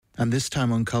And this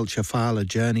time on Culture File, a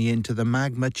journey into the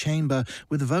Magma chamber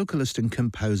with vocalist and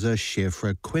composer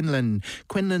Síobhra Quinlan.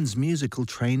 Quinlan's musical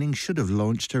training should have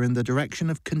launched her in the direction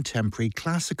of contemporary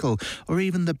classical or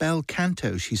even the bel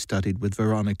canto she studied with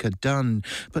Veronica Dunn.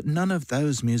 But none of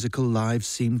those musical lives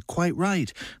seemed quite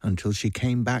right until she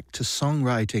came back to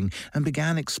songwriting and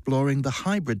began exploring the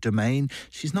hybrid domain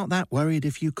she's not that worried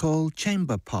if you call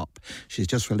chamber pop. She's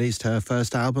just released her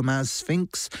first album as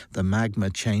Sphinx, the Magma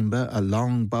Chamber, a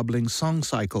long bubbling song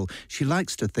cycle she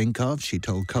likes to think of, she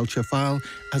told Culture File,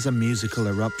 as a musical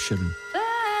eruption.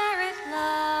 There it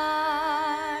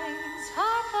lies,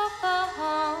 harp of the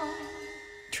home.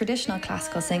 Traditional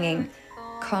classical singing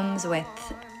comes with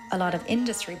a lot of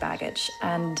industry baggage,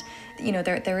 and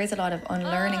there is a lot of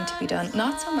unlearning to be done,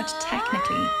 not so much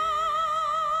technically,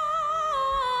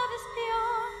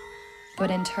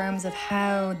 but in terms of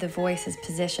how the voice is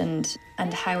positioned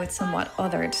and how it's somewhat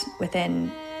othered within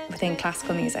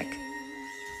classical music.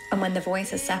 And when the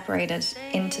voice is separated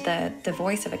into the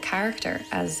voice of a character,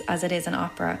 as it is in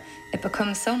opera, it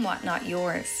becomes somewhat not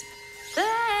yours.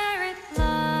 There it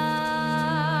lies,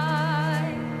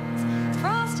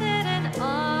 frosted in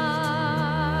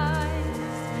eyes,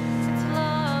 it's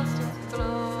lost its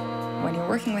glow. When you're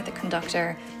working with a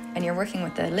conductor and you're working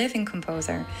with a living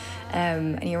composer,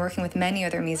 and you're working with many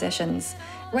other musicians,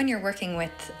 when you're working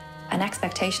with an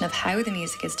expectation of how the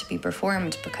music is to be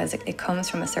performed because it comes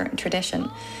from a certain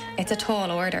tradition, it's a tall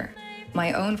order.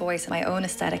 My own voice, my own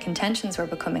aesthetic intentions were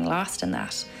becoming lost in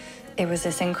that. It was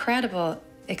this incredible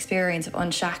experience of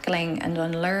unshackling and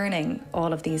unlearning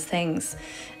all of these things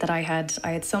that I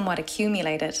had somewhat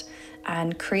accumulated,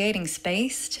 and creating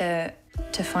space to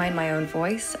find my own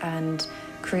voice and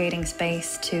creating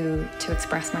space to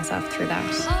express myself through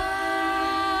that.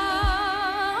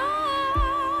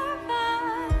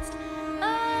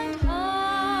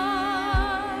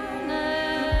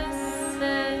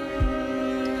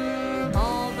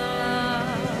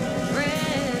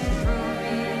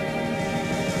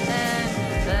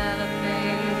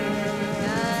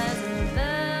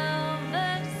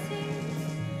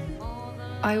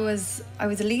 I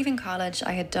was leaving college.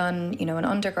 I had done, an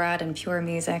undergrad in pure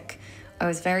music. I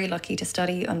was very lucky to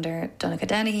study under Donncha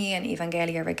Dennehy and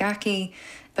Evangelia Rigaki,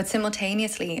 but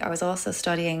simultaneously I was also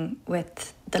studying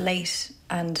with the late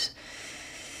and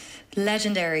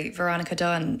legendary Veronica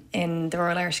Dunn in the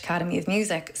Royal Irish Academy of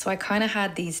Music. So I kind of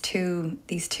had these two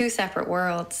separate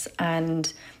worlds,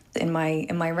 and in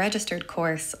my registered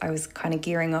course I was kind of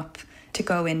gearing up to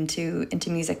go into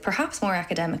music, perhaps more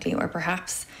academically or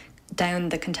perhaps down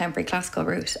the contemporary classical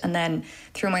route, and then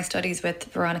through my studies with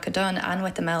Veronica Dunn and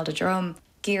with the Melda Drum,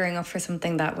 gearing up for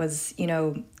something that was,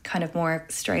 kind of more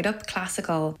straight up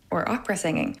classical or opera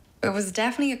singing. It was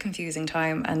definitely a confusing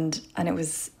time, and it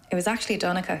was actually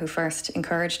Donncha who first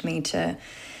encouraged me to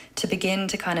begin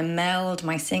to kind of meld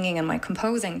my singing and my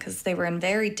composing, because they were in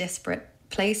very disparate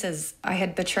places. I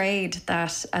had betrayed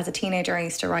that as a teenager I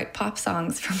used to write pop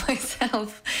songs for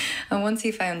myself, and once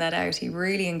he found that out, he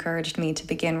really encouraged me to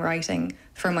begin writing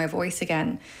for my voice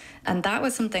again. And that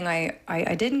was something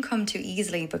I didn't come to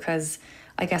easily, because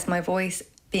I guess my voice,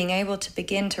 being able to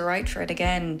begin to write for it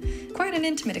again, quite an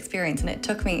intimate experience, and it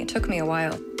took me a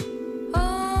while.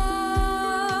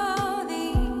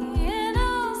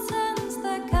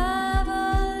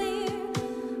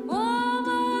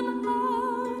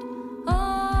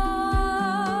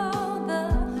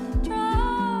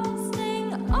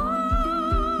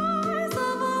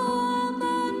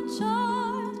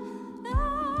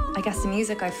 I guess the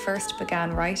music I first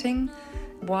began writing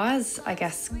was,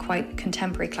 quite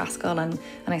contemporary classical, and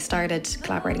I started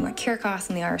collaborating with Kirkos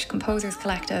and the Irish Composers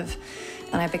Collective,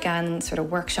 and I began sort of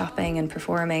workshopping and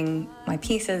performing my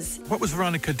pieces. What was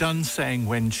Veronica Dunn saying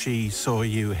when she saw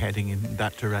you heading in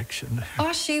that direction?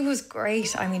 Oh, she was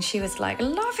great. I mean, she was like,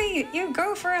 "Lovey, you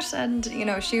go for it," and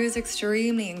she was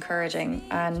extremely encouraging.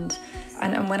 And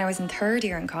when I was in third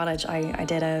year in college, I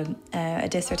did a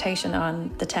dissertation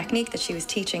on the technique that she was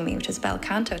teaching me, which is bel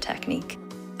canto technique.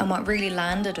 And what really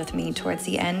landed with me towards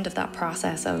the end of that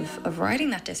process of writing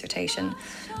that dissertation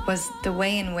was the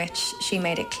way in which she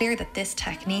made it clear that this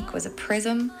technique was a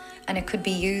prism and it could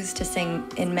be used to sing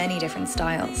in many different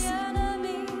styles.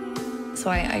 So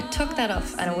I took that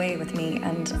off and away with me,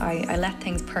 and I let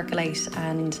things percolate,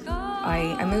 and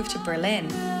I moved to Berlin.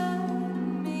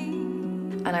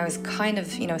 And I was kind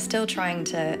of, still trying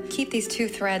to keep these two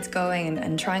threads going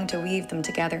and trying to weave them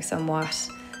together somewhat,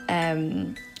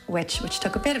 which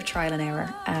took a bit of trial and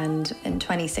error. And in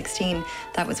 2016,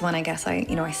 that was when I guess I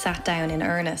sat down in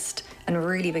earnest and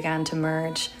really began to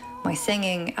merge my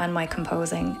singing and my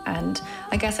composing. And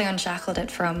I guess I unshackled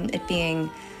it from it being,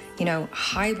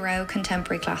 highbrow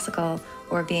contemporary classical,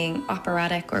 or being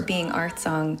operatic, or being art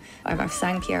song. I've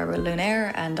sang Pierre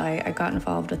Lunaire, and I got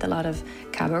involved with a lot of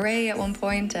cabaret at one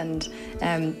point, and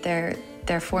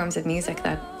they're forms of music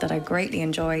that I greatly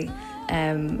enjoy,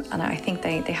 and I think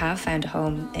they have found a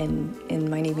home in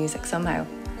my new music somehow.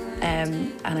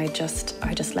 And I just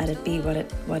let it be what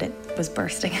it was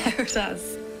bursting out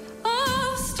as.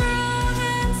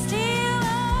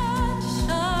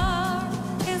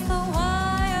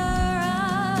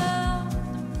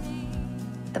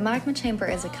 The Magma Chamber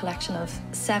is a collection of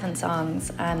 7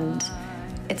 songs, and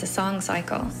it's a song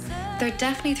cycle. They're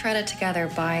definitely threaded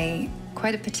together by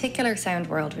quite a particular sound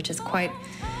world, which is quite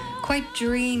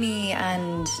dreamy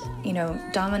and,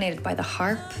 dominated by the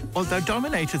harp. Although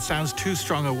dominated sounds too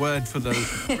strong a word for the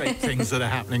great things that are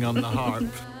happening on the harp.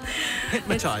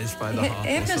 Hypnotised by the harp.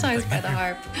 Hypnotised by the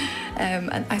harp.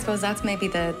 And I suppose that's maybe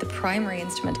the primary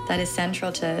instrument that is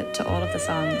central to all of the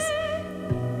songs.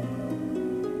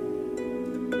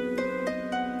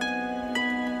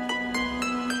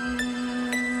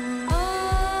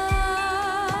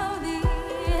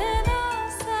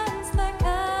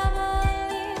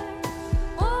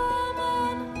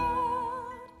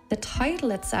 The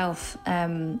title itself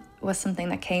was something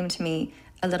that came to me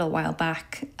a little while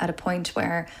back at a point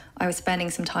where I was spending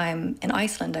some time in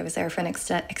Iceland. I was there for an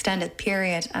extended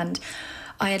period, and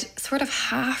I had sort of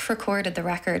half recorded the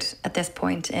record at this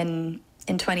point in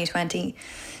 2020.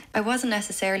 I wasn't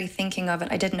necessarily thinking of it.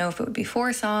 I didn't know if it would be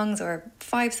 4 songs or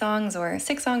 5 songs or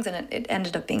 6 songs, and it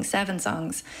ended up being 7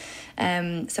 songs.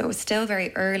 So it was still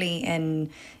very early in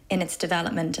its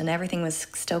development, and everything was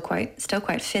still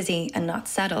quite fizzy and not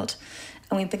settled.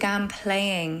 And we began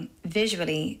playing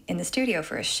visually in the studio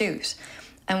for a shoot.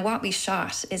 And what we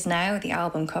shot is now the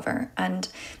album cover. And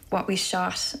what we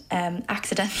shot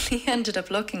accidentally ended up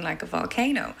looking like a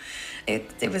volcano.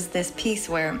 It was this piece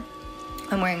where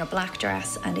I'm wearing a black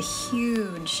dress, and a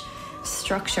huge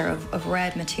structure of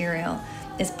red material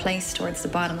is placed towards the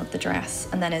bottom of the dress,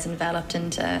 and then is enveloped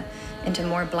into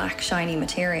more black, shiny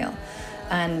material.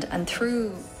 And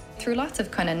through lots of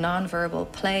kind of non-verbal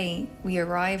play, we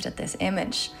arrived at this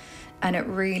image, and it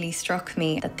really struck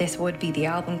me that this would be the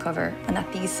album cover, and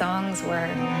that these songs were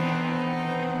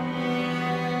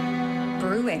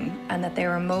brewing, and that they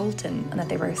were molten, and that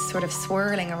they were sort of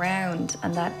swirling around,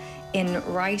 and that in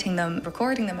writing them,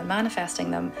 recording them, and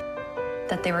manifesting them,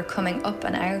 that they were coming up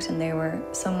and out, and they were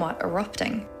somewhat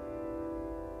erupting.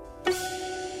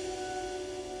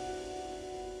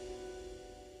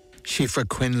 Síobhra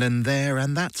Quinlan there,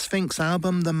 and that Sphinx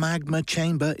album, The Magma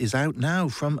Chamber, is out now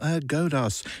from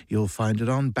Ergodos. You'll find it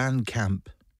on Bandcamp.